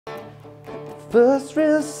First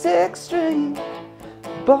real six string,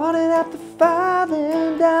 bought it at the 5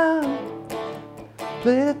 and dime.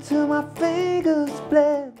 Played it till my fingers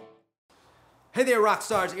bled. Hey there, rock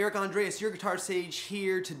stars. Eric Andreas, your guitar sage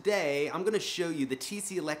here. Today, I'm going to show you the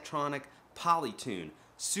TC Electronic Polytune.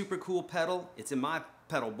 Super cool pedal. It's in my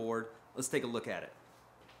pedal board. Let's take a look at it.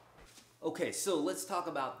 Okay, so let's talk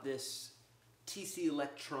about this TC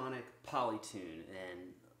Electronic Polytune,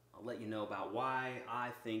 and I'll let you know about why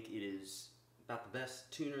I think it is about the best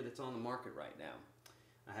tuner that's on the market right now.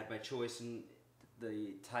 I had my choice in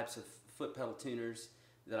the types of foot pedal tuners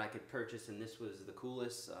that I could purchase, and this was the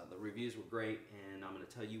coolest. The reviews were great, and I'm going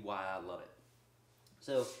to tell you why I love it.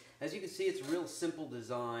 So, as you can see, it's a real simple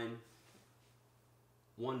design.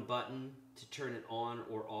 One button to turn it on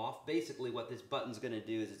or off. Basically, what this button's going to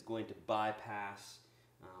do is it's going to bypass,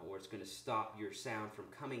 or it's going to stop your sound from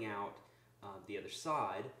coming out the other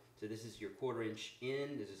side. So this is your 1/4 inch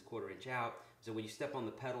in, this is 1/4 inch out. So when you step on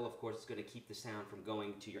the pedal, of course, it's going to keep the sound from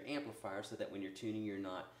going to your amplifier, so that when you're tuning, you're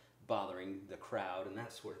not bothering the crowd and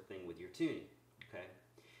that sort of thing with your tuning. Okay.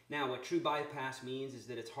 Now, what true bypass means is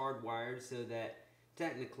that it's hardwired, so that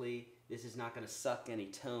technically this is not going to suck any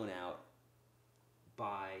tone out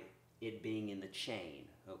by it being in the chain.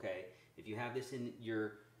 Okay. If you have this in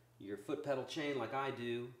your foot pedal chain like I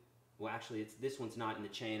do, well, actually, this one's not in the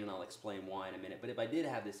chain, and I'll explain why in a minute. But if I did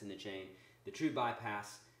have this in the chain, the true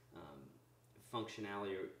bypass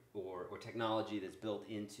functionality or technology that's built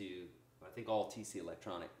into, I think, all TC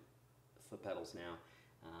Electronic foot pedals now,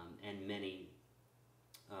 and many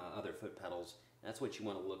other foot pedals, that's what you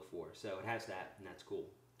want to look for. So it has that, and that's cool.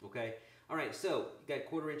 Okay. All right. So you got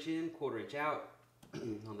 1/4 inch in, 1/4 inch out.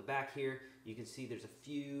 On the back here, you can see there's a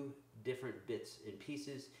few different bits and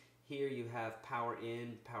pieces. Here you have power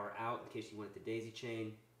in, power out, in case you wanted the daisy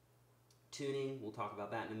chain. Tuning, we'll talk about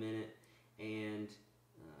that in a minute. And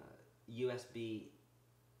USB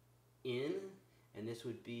in, and this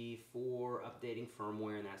would be for updating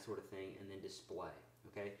firmware and that sort of thing, and then display.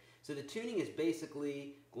 Okay, so the tuning is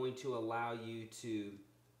basically going to allow you to,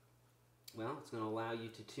 well, it's going to allow you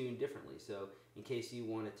to tune differently. So in case you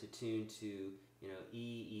wanted to tune to, you know,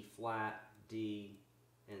 E, E flat, D,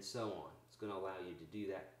 and so on, it's going to allow you to do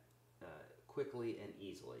that quickly and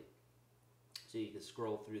easily. So you can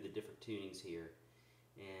scroll through the different tunings here,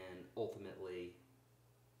 and ultimately,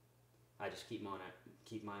 I just keep mine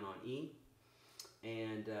on E.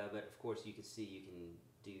 And but of course, you can see you can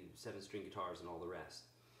do 7-string guitars and all the rest.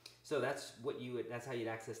 So that's how you'd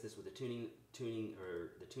access this with the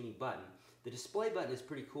tuning button. The display button is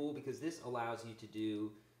pretty cool because this allows you to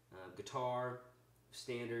do guitar,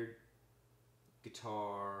 standard,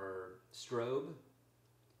 guitar strobe,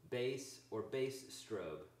 bass, or bass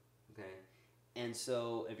strobe. Okay, and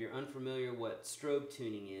so if you're unfamiliar what strobe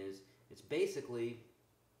tuning is, it's basically,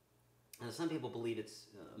 some people believe it's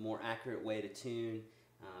a more accurate way to tune,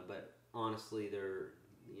 but honestly,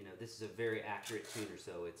 this is a very accurate tuner,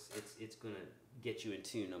 so it's going to get you in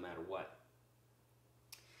tune no matter what.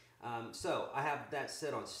 So I have that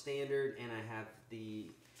set on standard, and I have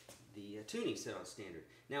the tuning set on standard.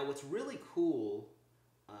 Now, what's really cool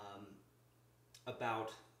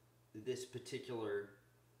about this particular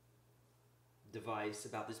device,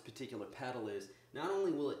 about this particular pedal, is not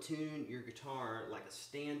only will it tune your guitar like a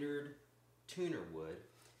standard tuner would.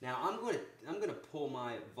 Now I'm going to pull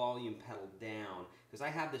my volume pedal down because I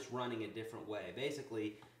have this running a different way.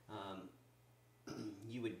 Basically,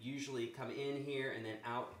 you would usually come in here and then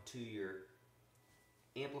out to your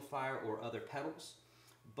amplifier or other pedals.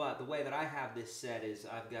 But the way that I have this set is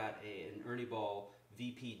I've got an Ernie Ball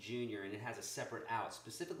VP Junior, and it has a separate out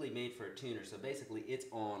specifically made for a tuner. So basically, it's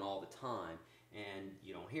on all the time, and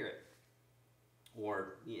you don't hear it.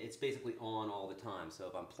 Or it's basically on all the time. So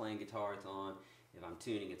if I'm playing guitar, it's on. If I'm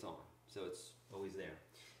tuning, it's on. So it's always there.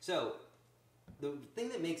 So the thing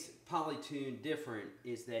that makes Polytune different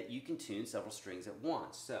is that you can tune several strings at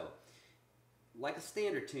once. So like a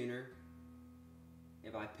standard tuner,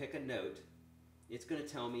 if I pick a note, it's going to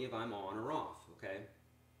tell me if I'm on or off. Okay.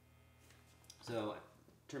 So I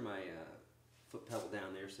turn my foot pedal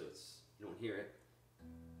down there so you don't hear it.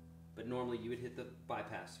 But normally you would hit the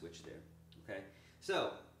bypass switch there. Okay.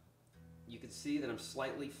 So you can see that I'm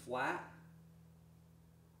slightly flat.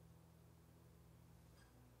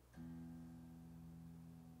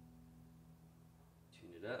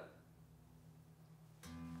 Tune it up.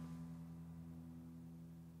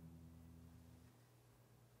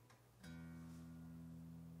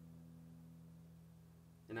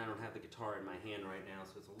 And I don't have the guitar in my hand right now,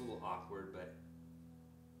 so it's a little awkward, but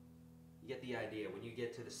you get the idea. When you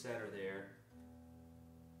get to the center there,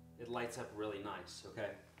 it lights up really nice,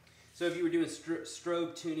 okay? So if you were doing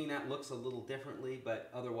strobe tuning, that looks a little differently, but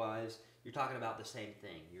otherwise, you're talking about the same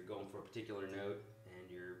thing. You're going for a particular note and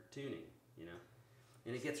you're tuning, you know.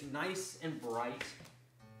 And it gets nice and bright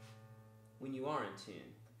when you are in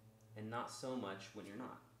tune, and not so much when you're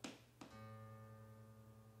not.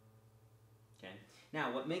 Okay.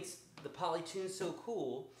 Now, what makes the Polytune so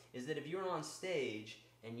cool is that if you're on stage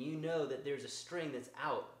and you know that there's a string that's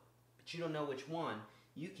out, but you don't know which one,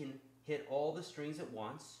 you can hit all the strings at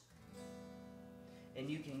once, and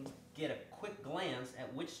you can get a quick glance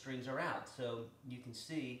at which strings are out. So you can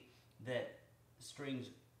see that strings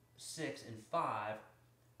 6 and 5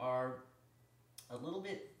 are a little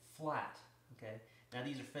bit flat. Okay. Now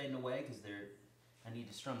these are fading away because I need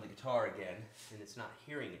to strum the guitar again, and it's not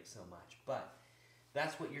hearing it so much. But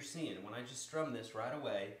that's what you're seeing. When I just strum this right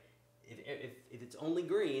away, if it's only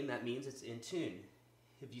green, that means it's in tune.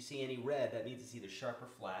 If you see any red, that means it's either sharp or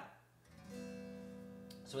flat.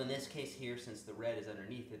 So in this case here, since the red is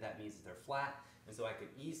underneath it, that means that they're flat, and so I could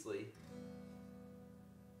easily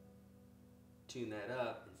tune that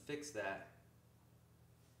up and fix that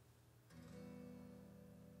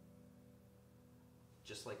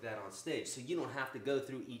just like that on stage. So you don't have to go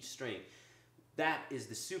through each string. That is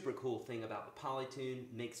the super cool thing about the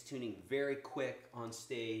Polytune. Makes tuning very quick on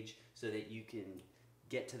stage so that you can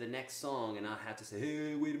get to the next song and not have to say,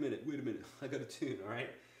 hey, wait a minute, I got a tune, all right?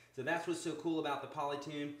 So that's what's so cool about the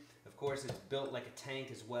Polytune. Of course, it's built like a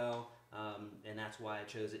tank as well, and that's why I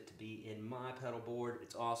chose it to be in my pedal board.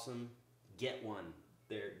 It's awesome. Get one.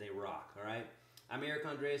 They rock, all right? I'm Eric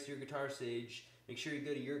Andreas, Your Guitar Sage. Make sure you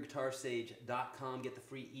go to YourGuitarSage.com, get the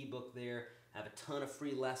free ebook there. I have a ton of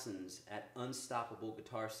free lessons at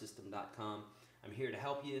UnstoppableGuitarSystem.com. I'm here to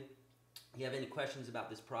help you. If you have any questions about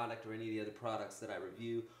this product or any of the other products that I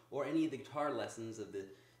review, or any of the guitar lessons of the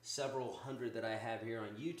several hundred that I have here on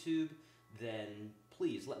YouTube, then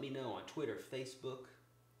please let me know on Twitter, Facebook,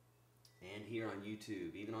 and here on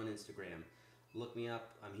YouTube, even on Instagram. Look me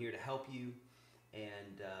up. I'm here to help you,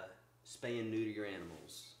 and spay and neuter your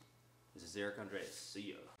animals. This is Eric Andreas. See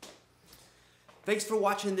ya. Thanks for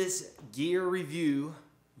watching this gear review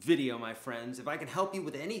video, my friends. If I can help you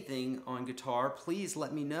with anything on guitar, please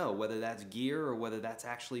let me know, whether that's gear or whether that's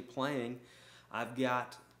actually playing. I've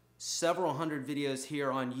got several hundred videos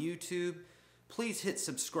here on YouTube. Please hit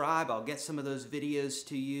subscribe. I'll get some of those videos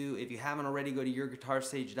to you. If you haven't already, go to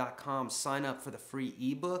YourGuitarSage.com, sign up for the free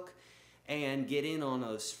ebook, and get in on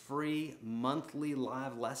those free monthly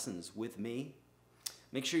live lessons with me.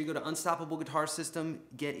 Make sure you go to Unstoppable Guitar System,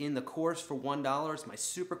 get in the course for $1. It's my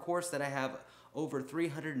super course that I have over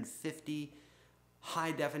 350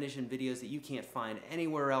 high definition videos that you can't find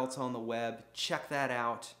anywhere else on the web. Check that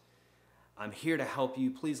out. I'm here to help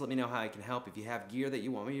you. Please let me know how I can help. If you have gear that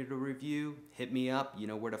you want me to review, hit me up. You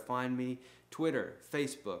know where to find me. Twitter,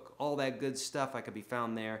 Facebook, all that good stuff. I could be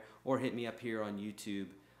found there, or hit me up here on YouTube.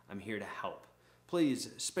 I'm here to help. Please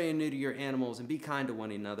spay and neuter your animals and be kind to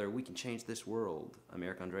one another. We can change this world. I'm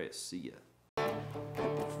Eric Andreas. See ya.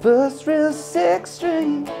 First real 6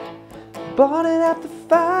 string, bought it at the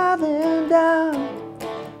 5 and dime.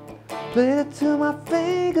 Played it till my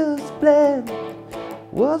fingers bled.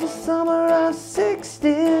 Was the summer of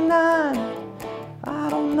 '69. I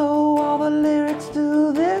don't know all the lyrics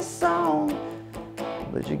to this song,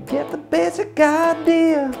 but you get the basic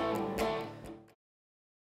idea.